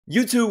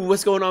YouTube,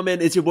 what's going on,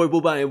 man? It's your boy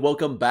Booba and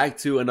welcome back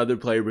to another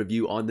player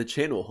review on the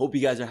channel. Hope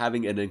you guys are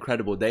having an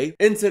incredible day.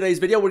 In today's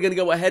video, we're going to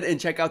go ahead and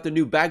check out the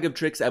new Bag of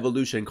Tricks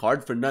Evolution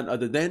card for none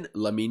other than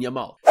Lamine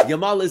Yamal.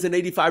 Yamal is an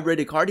 85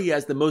 rated card. He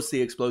has the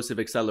mostly explosive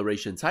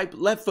acceleration type,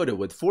 left-footed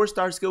with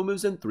 4-star skill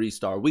moves and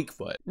 3-star weak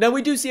foot. Now,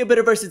 we do see a bit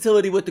of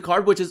versatility with the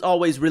card, which is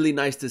always really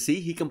nice to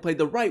see. He can play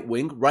the right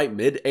wing, right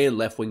mid, and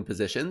left wing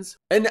positions.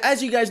 And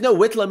as you guys know,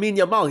 with Lamine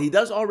Yamal, he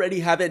does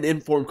already have an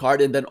informed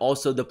card and then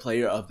also the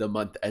Player of the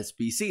Month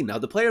SBC. Now,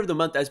 the Player of the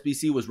Month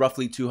SBC was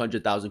roughly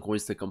 200,000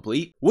 coins to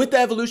complete. With the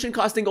evolution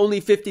costing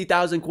only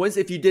 50,000 coins,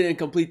 if you didn't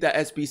complete that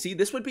SBC,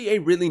 this would be a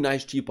really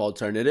nice cheap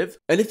alternative.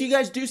 And if you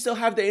guys do still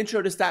have the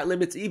intro to stat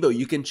limits Evo,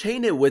 you can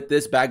chain it with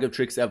this Bag of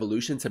Tricks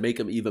evolution to make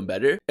him even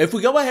better. If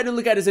we go ahead and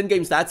look at his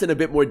in-game stats in a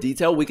bit more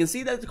detail, we can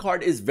see that the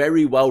card is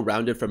very well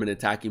rounded from an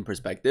attacking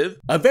perspective.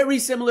 A very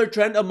similar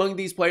trend among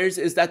these players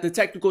is that the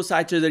technical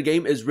side to their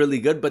game is really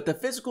good, but the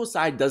physical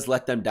side does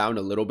let them down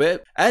a little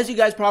bit. As you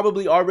guys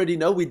probably already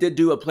know, we did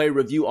do a player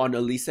review on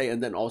Elise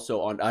and then also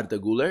on Arda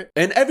Güler.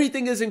 And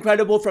everything is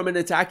incredible from an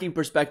attacking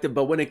perspective,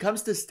 but when it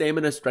comes to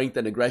stamina, strength,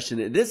 and aggression,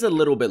 it is a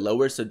little bit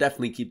lower, so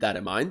definitely keep that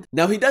in mind.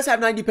 Now, he does have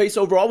 90 pace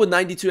overall with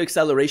 92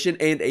 acceleration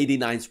and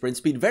 89 sprint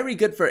speed. Very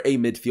good for a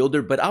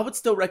midfielder, but I would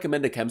still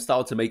recommend a chem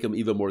style to make him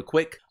even more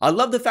quick. I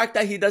love the fact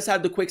that he does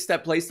have the quick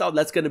step playstyle.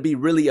 That's going to be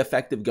really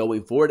effective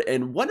going forward,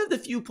 and one of the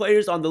few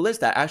players on the list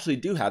that actually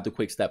do have the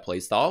quick step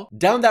playstyle.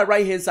 Down that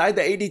right hand side,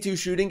 the 82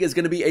 shooting is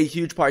going to be a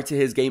huge part to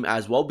his game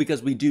as well,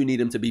 because we do need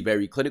him to be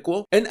very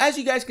clinical. And as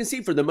you guys can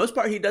see, for the most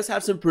part, he does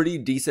have some pretty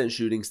decent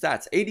shooting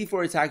stats.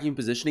 84 attacking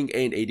positioning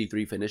and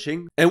 83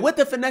 finishing. And with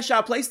the finesse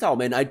shot playstyle,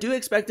 man, I do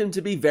expect him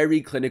to be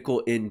very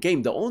clinical in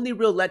game. The only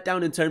real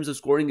letdown in terms of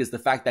scoring is the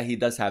fact that he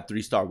does have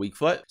 3-star weak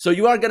foot. So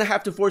you are going to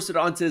have to force it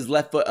onto his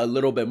left foot a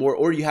little bit more,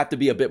 or you have to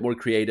be a bit more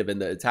creative in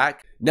the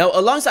attack. Now,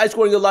 alongside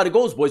scoring a lot of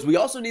goals, boys, we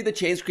also need the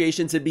chance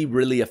creation to be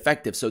really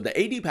effective. So the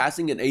 80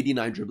 passing and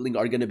 89 dribbling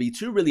are going to be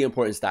two really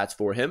important stats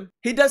for him.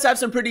 He does have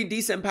some pretty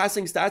decent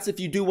passing stats. If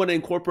you do want to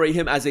incorporate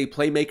him as a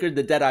playmaker,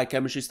 the Deadeye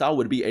chemistry style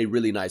would be a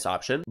really nice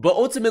option. But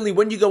ultimately,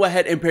 when you go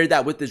ahead and pair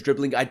that with this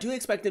dribbling, I do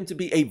expect him to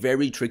be a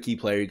very tricky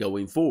player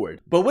going forward.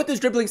 But with his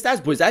dribbling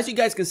stats, boys, as you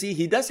guys can see,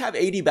 he does have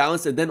 80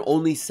 balance and then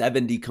only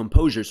 70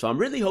 composure. So I'm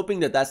really hoping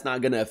that that's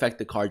not going to affect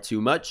the card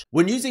too much.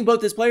 When using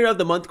both his Player of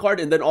the Month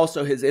card and then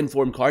also his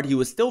informed card, he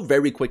was still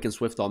very quick and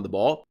swift on the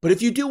ball. But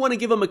if you do want to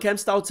give him a chem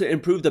style to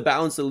improve the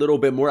balance a little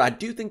bit more, I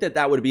do think that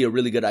that would be a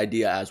really good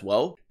idea as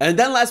well. And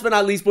then last but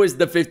not least, boys,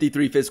 the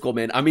 53 physical,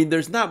 man. I mean,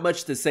 there's not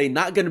much to say.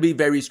 Not going to be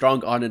very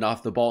strong on and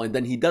off the ball, and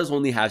then he does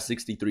only have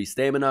 63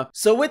 stamina.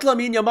 So with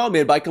Lamine Yamal,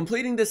 man, by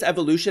completing this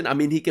evolution, I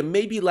mean, he can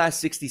maybe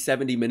last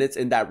 60-70 minutes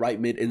in that right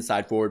mid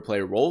inside forward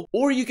player role,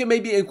 or you can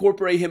maybe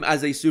incorporate him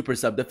as a super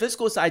sub. The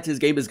physical side to his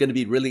game is going to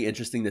be really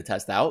interesting to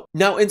test out.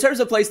 Now, in terms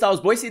of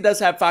playstyles, boys, he does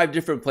have 5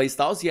 different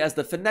playstyles. He has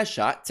the finesse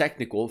shot,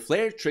 technical,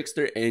 flare,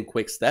 trickster, and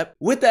quick step.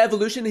 With the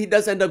evolution, he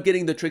does end up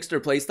getting the trickster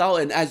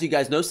playstyle, and as you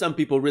guys know, some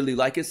people really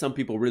like it, some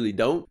people really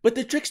don't. But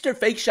the trickster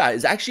fake shot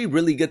is actually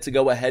really good to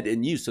go ahead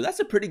and use, so that's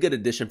a pretty good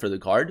addition for the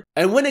card.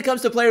 And when it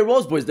comes to player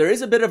roles, boys, there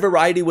is a bit of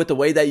variety with the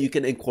way that you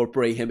can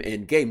incorporate him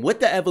in game. With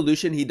the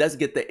evolution, he does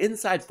get the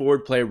inside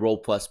forward player role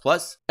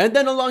plus. And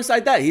then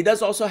alongside that, he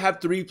does also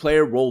have 3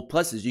 player role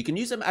pluses. You can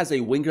use him as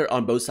a winger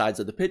on both sides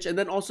of the pitch, and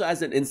then also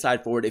as an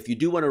inside forward if you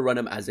do want to run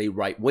him as a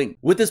right wing.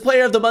 With this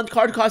Player of the Month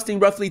card costing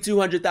roughly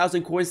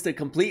 200,000 coins to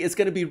complete, it's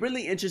going to be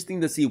really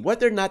interesting to see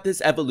whether or not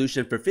this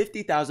evolution for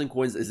 50,000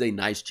 coins is a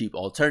nice cheap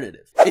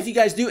alternative. If you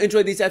guys do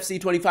enjoy these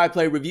FC25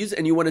 player reviews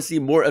and you want to see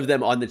more of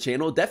them on the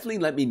channel, definitely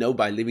let me know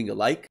by leaving a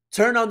like.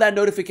 Turn on that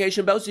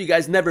notification bell so you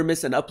guys never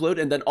miss an upload,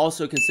 and then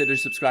also consider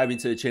subscribing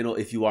to the channel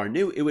if you are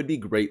new. It would be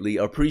greatly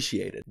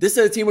appreciated. This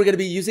is a team we're going to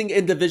be using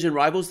in Division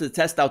Rivals to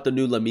test out the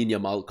new Lamine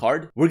Yamal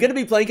card. We're going to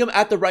be playing him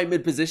at the right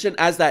mid position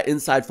as that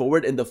inside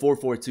forward in the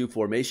 4-4-2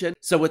 formation.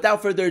 So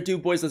without further ado,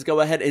 boys, let's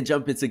go ahead and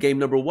jump into game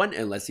number 1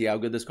 and let's see how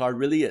good this card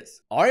really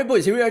is. Alright,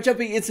 boys, here we are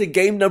jumping into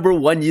game number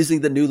 1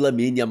 using the new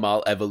Lamine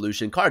Yamal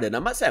evolution card, and I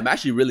must say I'm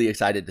actually really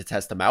excited to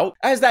test him out.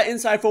 As that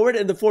inside forward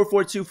in the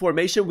 4-4-2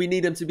 formation, we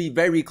need him to be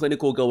very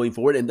clinical going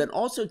forward and then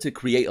also to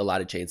create a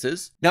lot of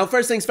chances. Now,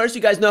 first things first,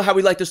 you guys know how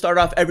we like to start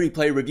off every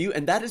player review,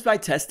 and that is by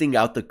testing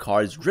out the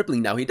card's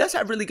dribbling. Now, he does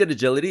have really good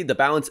agility, the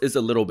balance is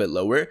a little bit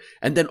lower,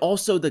 and then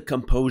also the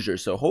composure,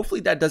 so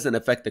hopefully that doesn't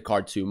affect the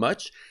card too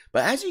much.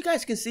 But as you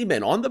guys can see,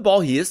 man, on the ball,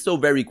 he is still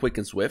very quick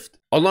and swift.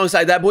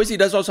 Alongside that, boys, he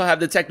does also have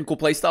the technical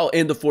playstyle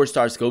and the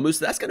 4-star skill moves,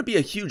 so that's going to be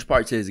a huge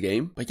part to his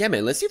game. But yeah,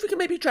 man, let's see if we can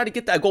maybe try to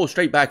get that goal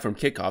straight back from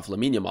kickoff.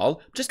 Lamine Yamal,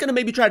 just going to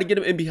maybe try to get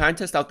him in behind,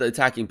 test out the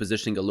attacking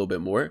positioning a little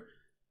bit more.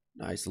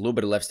 Nice, a little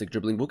bit of left stick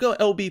dribbling. We'll go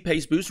LB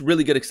pace boost.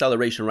 Really good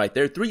acceleration right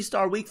there.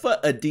 3-star weak foot,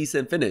 a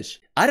decent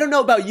finish. I don't know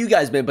about you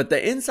guys, man, but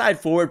the inside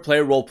forward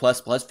player role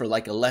plus for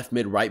like a left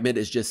mid, right mid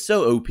is just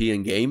so OP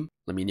in game.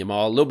 Lamine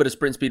Yamal, a little bit of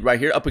sprint speed right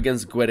here up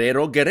against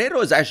Guerrero. Guerrero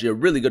is actually a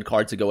really good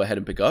card to go ahead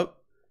and pick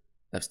up.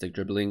 Left stick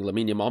dribbling,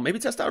 Lamine Yamal. Maybe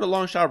test out a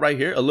long shot right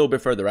here, a little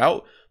bit further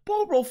out.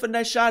 Ball roll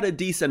finesse shot, a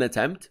decent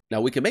attempt.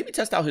 Now we can maybe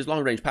test out his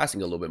long range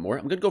passing a little bit more.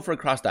 I'm going to go for a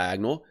cross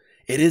diagonal.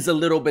 It is a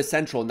little bit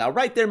central. Now,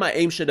 right there, my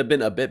aim should have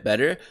been a bit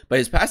better, but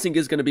his passing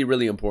is going to be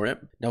really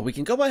important. Now, we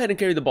can go ahead and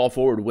carry the ball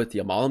forward with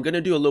Yamal. I'm going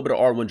to do a little bit of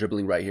R1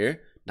 dribbling right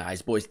here.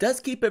 Nice, boys. Does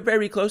keep it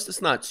very close.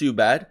 It's not too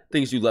bad.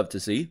 Things you love to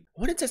see.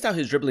 I want to test out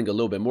his dribbling a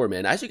little bit more,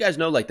 man. As you guys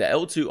know, like the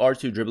L2,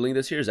 R2 dribbling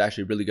this year is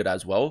actually really good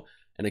as well.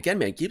 And again,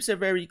 man, keeps it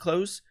very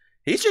close.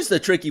 He's just a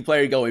tricky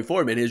player going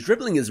forward, man. His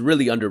dribbling is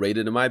really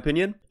underrated in my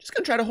opinion. Just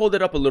gonna try to hold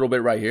it up a little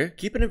bit right here.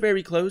 Keeping it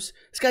very close.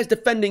 This guy's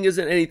defending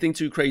isn't anything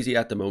too crazy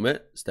at the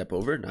moment. Step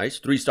over. Nice.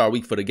 3-star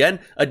weak foot again.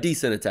 A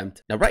decent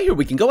attempt. Now right here,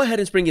 we can go ahead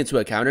and spring into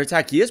a counter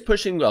attack. He is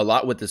pushing a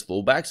lot with this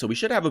fullback, so we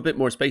should have a bit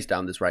more space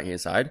down this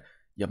right-hand side.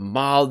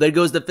 Yamal, there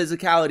goes the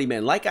physicality,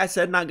 man. Like I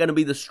said, not going to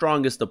be the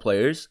strongest of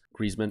players.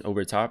 Griezmann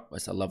over top.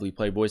 That's a lovely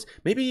play, boys.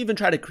 Maybe even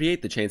try to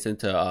create the chance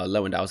into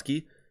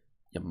Lewandowski.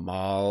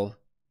 Yamal.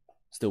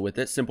 Still with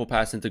it. Simple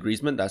pass into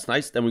Griezmann. That's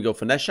nice. Then we go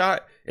finesse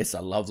shot. It's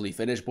a lovely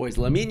finish, boys.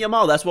 Lamine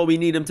Yamal, that's what we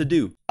need him to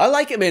do. I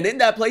like it, man. In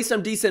that play,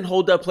 some decent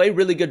hold-up play.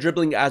 Really good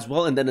dribbling as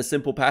well. And then a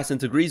simple pass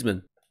into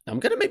Griezmann. I'm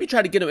going to maybe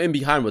try to get him in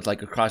behind with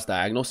like a cross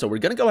diagonal. So we're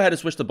going to go ahead and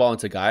switch the ball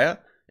into Gaia.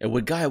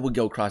 And Gaia would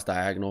go cross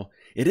diagonal.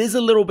 It is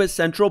a little bit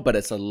central, but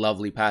it's a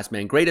lovely pass,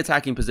 man. Great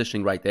attacking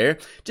positioning right there.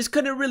 Just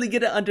couldn't really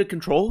get it under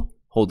control.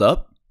 Hold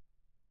up.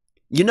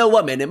 You know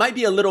what, man? It might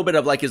be a little bit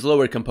of like his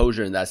lower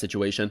composure in that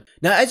situation.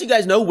 Now, as you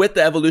guys know, with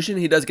the evolution,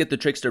 he does get the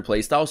trickster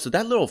playstyle. So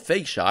that little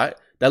fake shot,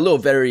 that little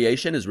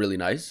variation is really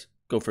nice.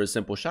 Go for a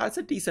simple shot. It's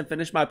a decent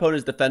finish. My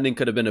opponent's defending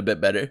could have been a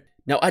bit better.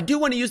 Now, I do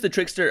want to use the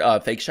trickster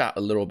fake shot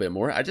a little bit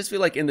more. I just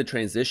feel like in the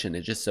transition,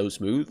 it's just so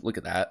smooth. Look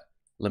at that.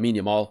 Lamine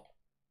Yamal.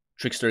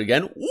 Trickster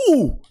again.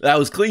 Ooh, that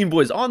was clean,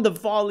 boys. On the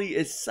volley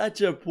is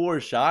such a poor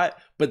shot,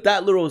 but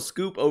that little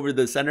scoop over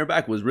the center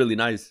back was really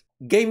nice.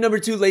 Game number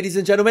 2, ladies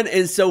and gentlemen,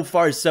 and so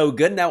far so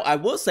good. Now, I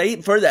will say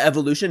for the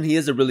evolution, he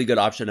is a really good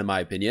option in my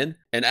opinion.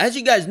 And as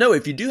you guys know,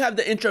 if you do have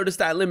the intro to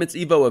stat limits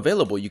Evo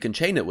available, you can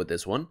chain it with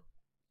this one.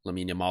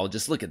 Lamine Yamal,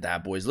 just look at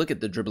that, boys. Look at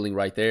the dribbling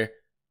right there.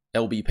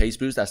 LB pace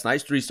boost. That's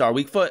nice. 3-star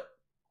weak foot.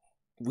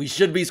 We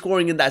should be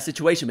scoring in that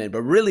situation, man,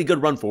 but really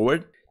good run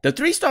forward. The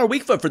 3-star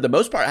weak foot for the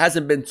most part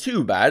hasn't been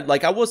too bad.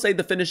 Like I will say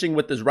the finishing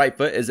with his right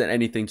foot isn't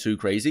anything too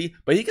crazy,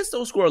 but he can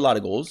still score a lot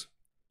of goals.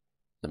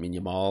 Lamine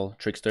Yamal,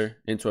 trickster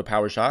into a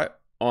power shot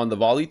on the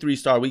volley,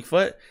 3-star weak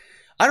foot.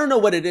 I don't know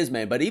what it is,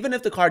 man, but even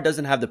if the card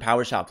doesn't have the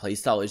power shot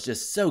playstyle, it's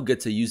just so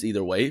good to use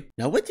either way.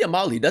 Now with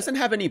Yamal, he doesn't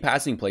have any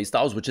passing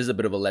playstyles, which is a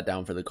bit of a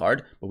letdown for the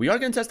card, but we are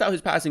going to test out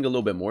his passing a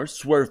little bit more.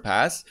 Swerve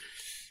pass.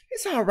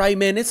 It's all right,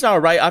 man. It's all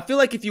right. I feel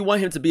like if you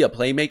want him to be a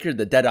playmaker,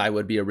 the Deadeye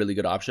would be a really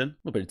good option. A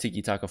little bit of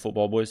tiki-taka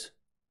football, boys.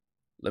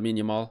 Lamine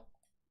Yamal.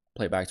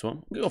 Play back to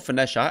him. Go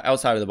finesse shot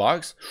outside of the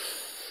box.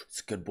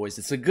 It's good, boys.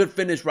 It's a good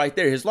finish right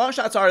there. His long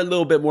shots are a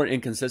little bit more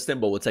inconsistent,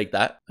 but we'll take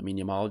that. Lamine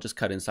Yamal just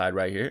cut inside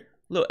right here.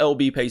 A little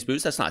LB pace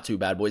boost. That's not too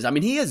bad, boys. I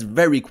mean, he is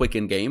very quick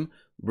in game.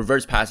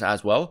 Reverse pass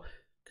as well.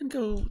 Can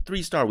go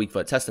 3-star weak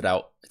foot. Test it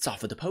out. It's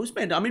off of the post,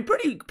 man. I mean,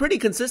 pretty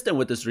consistent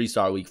with this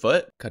 3-star weak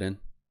foot. Cut in.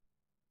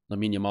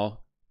 Lamine Yamal.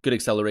 Good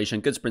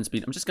acceleration, good sprint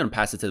speed. I'm just going to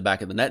pass it to the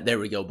back of the net. There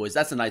we go, boys.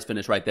 That's a nice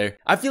finish right there.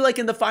 I feel like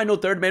in the final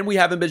third, man, we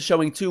haven't been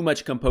showing too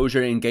much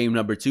composure in game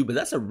number 2, but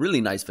that's a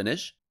really nice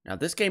finish. Now,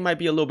 this game might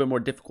be a little bit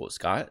more difficult.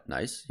 Scott,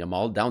 nice.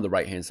 Yamal down the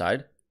right-hand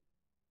side.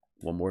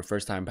 One more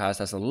first-time pass.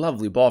 That's a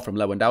lovely ball from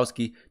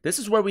Lewandowski. This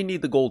is where we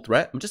need the goal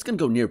threat. I'm just going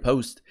to go near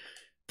post.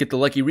 Get the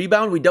lucky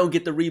rebound. We don't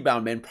get the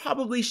rebound, man.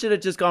 Probably should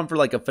have just gone for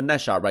like a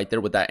finesse shot right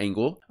there with that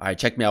angle. All right,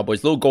 check me out,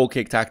 boys. Little goal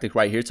kick tactic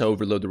right here to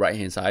overload the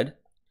right-hand side.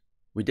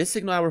 We did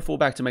signal our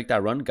fullback to make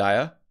that run.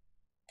 Gaia.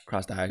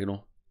 Cross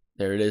diagonal.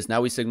 There it is.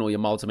 Now we signal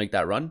Yamal to make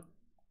that run.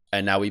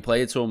 And now we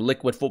play it to him.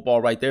 Liquid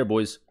football right there,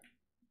 boys.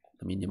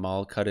 I mean,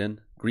 Yamal cut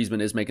in.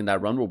 Griezmann is making that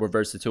run. We'll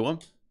reverse it to him.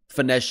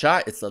 Finesse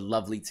shot. It's a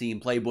lovely team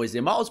play, boys.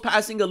 Yamal's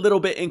passing a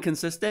little bit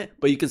inconsistent,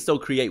 but you can still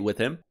create with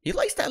him. He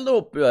likes that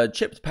little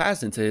chipped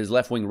pass into his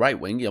left wing, right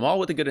wing. Yamal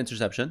with a good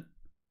interception.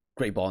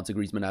 Great ball into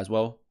Griezmann as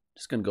well.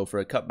 Just going to go for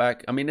a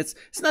cutback. I mean, it's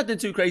nothing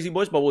too crazy,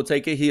 boys, but we'll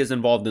take it. He is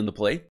involved in the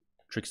play.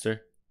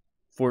 Trickster.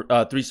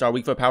 3-star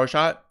weak foot power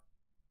shot.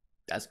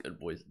 That's good,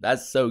 boys.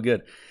 That's so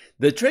good.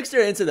 The trickster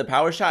into the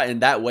power shot in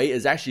that way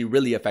is actually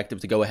really effective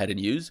to go ahead and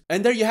use.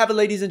 And there you have it,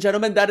 ladies and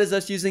gentlemen. That is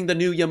us using the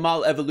new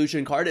Yamal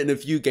evolution card in a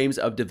few games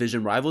of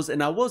Division Rivals.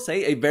 And I will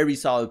say a very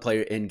solid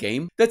player in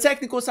game. The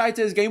technical side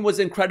to his game was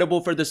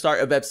incredible for the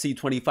start of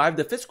FC25.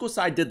 The physical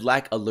side did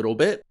lack a little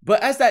bit.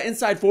 But as that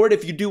inside forward,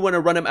 if you do want to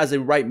run him as a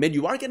right mid,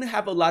 you are going to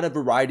have a lot of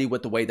variety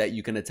with the way that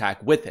you can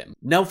attack with him.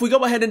 Now, if we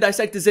go ahead and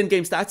dissect his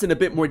in-game stats in a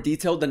bit more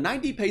detail, the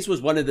 90 pace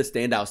was one of the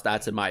standout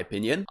stats in my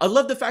opinion. I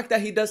love the fact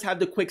that he does have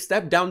the quick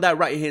step down that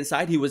right-hand side.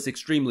 He was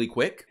extremely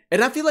quick.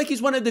 And I feel like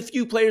he's one of the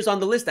few players on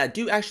the list that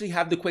do actually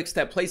have the quick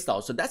step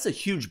playstyle, so that's a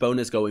huge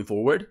bonus going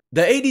forward.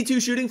 The 82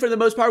 shooting for the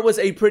most part was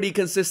a pretty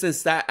consistent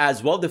stat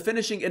as well. The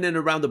finishing in and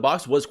around the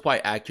box was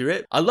quite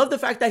accurate. I love the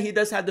fact that he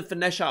does have the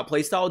finesse shot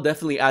playstyle,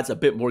 definitely adds a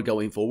bit more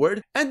going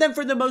forward. And then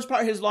for the most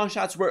part, his long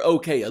shots were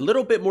okay, a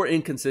little bit more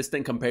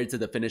inconsistent compared to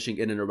the finishing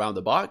in and around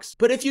the box.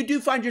 But if you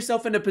do find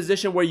yourself in a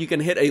position where you can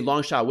hit a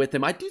long shot with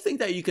him, I do think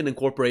that you can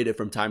incorporate it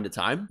from time to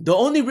time. The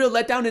only real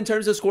letdown in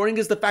terms of scoring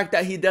is the fact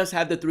that he does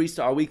have the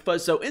 3-star weak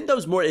foot, so in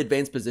those more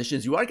advanced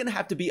positions, you are going to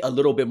have to be a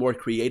little bit more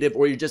creative,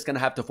 or you're just going to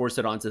have to force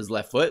it onto his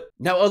left foot.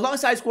 Now,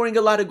 alongside scoring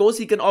a lot of goals,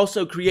 he can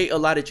also create a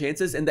lot of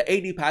chances, and the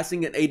 80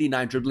 passing and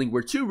 89 dribbling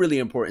were two really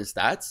important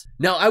stats.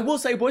 Now, I will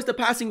say, boys, the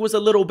passing was a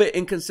little bit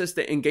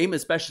inconsistent in game,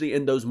 especially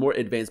in those more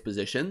advanced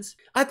positions.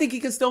 I think he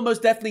can still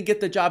most definitely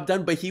get the job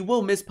done, but he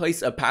will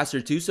misplace a pass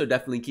or two, so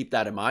definitely keep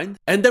that in mind.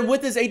 And then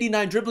with his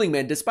 89 dribbling,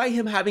 man, despite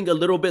him having a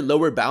little bit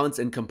lower balance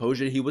and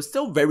composure, he was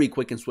still very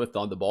quick and swift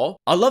on the ball.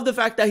 I love the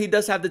fact that he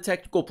does have the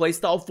technical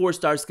playstyle,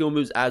 4-star skill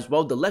moves as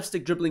well. The left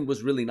stick dribbling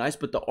was really nice,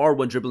 but the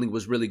R1 dribbling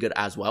was really good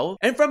as well.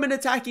 And from an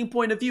attacking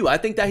point of view, I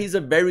think that he's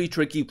a very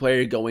tricky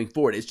player going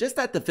forward. It's just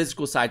that the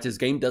physical side to his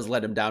game does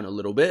let him down a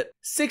little bit.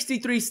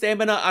 63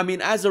 stamina, I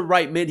mean, as a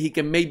right mid, he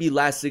can maybe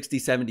last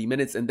 60-70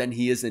 minutes, and then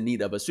he is in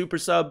need of a super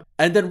sub.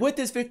 And then with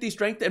his 50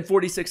 strength and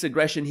 46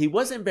 aggression, he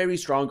wasn't very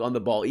strong on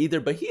the ball either,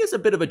 but he is a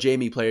bit of a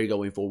Jamie player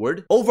going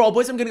forward. Overall,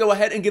 boys, I'm going to go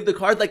ahead and give the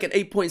card like an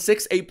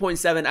 8.6,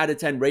 8.7 out of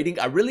 10 rating.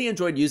 I really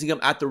enjoyed using him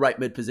at the right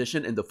mid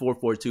position in the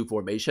 4-4-2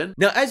 formation.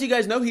 Now, as you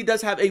guys know, he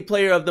does have a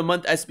player of the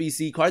month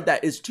SBC card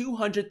that is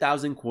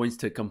 200,000 coins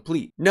to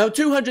complete. Now,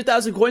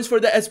 200,000 coins for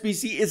the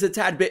SBC is a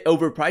tad bit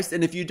overpriced,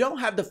 and if you don't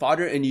have the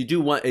fodder and you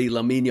do want a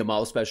Lamine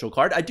Yamal special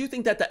card, I do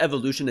think that the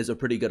evolution is a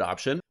pretty good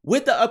option.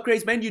 With the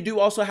upgrades, man, you do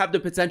also have the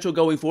potential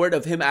going forward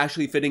of him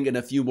actually fitting in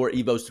a few more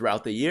Evos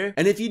throughout the year.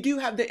 And if you do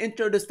have the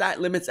intro to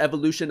stat limits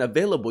evolution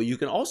available, you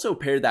can also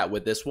pair that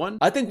with this one.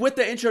 I think with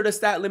the intro to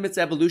stat limits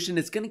evolution,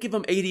 it's going to give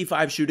him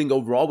 85 shooting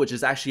overall, which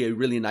is actually a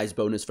really nice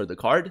bonus for the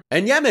card.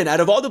 And yeah, man, out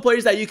of all the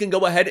players that you can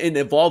go ahead and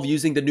evolve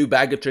using the new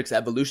Bag of Tricks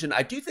evolution,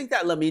 I do think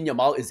that Lamine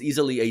Yamal is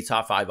easily a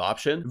top 5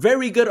 option.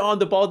 Very good on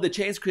the ball. The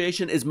chance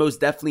creation is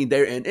most definitely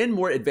there, and in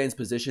more advanced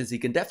positions, he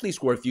can definitely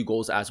score a few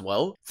goals as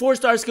well.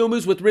 4-star skill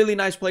moves with really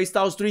nice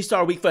playstyles,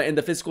 3-star weak foot, and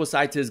the physical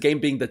side to his game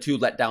being the two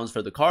letdowns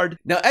for the card.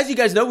 Now, as you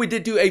guys know, we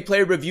did do a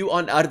player review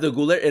on Arda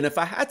Güler, and if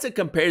I had to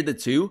compare the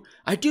two,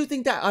 I do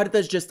think that Arda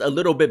is just a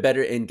little bit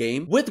better in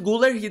game. With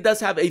Güler, he does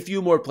have a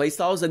few more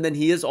playstyles, and then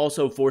he is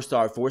also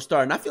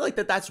 4-star, and I feel like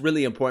that's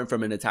really important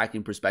from an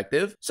attacking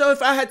perspective. So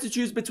if I had to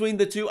choose between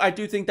the two, I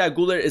do think that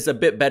Güler is a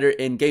bit better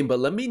in game, but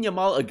Lamine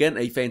Yamal, again,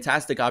 a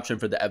fantastic option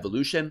for the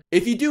evolution.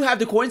 If you do have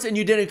the coins and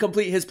you didn't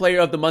complete his player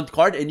of the month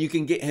card, and you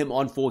can get him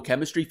on full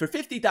chemistry for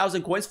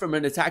 50,000 coins from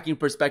an attacking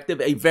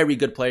perspective, a very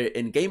good player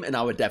in game, and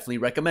I would definitely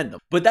recommend him.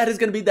 But that is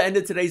going to be the end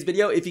of today's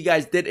video. If you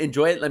guys did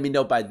enjoy it, let me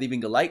know by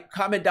leaving a like.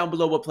 Comment down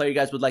below what player you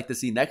guys would like to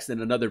see next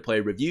in another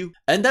player review,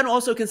 and then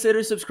also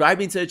consider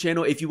subscribing to the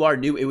channel if you are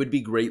new. It would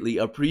be greatly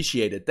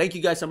appreciated. Thank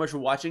you guys so much for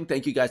watching.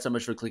 Thank you guys so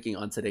much for clicking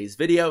on today's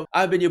video.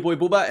 I've been your boy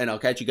Booba, and I'll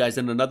catch you guys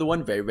in another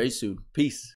one very, very soon. Peace.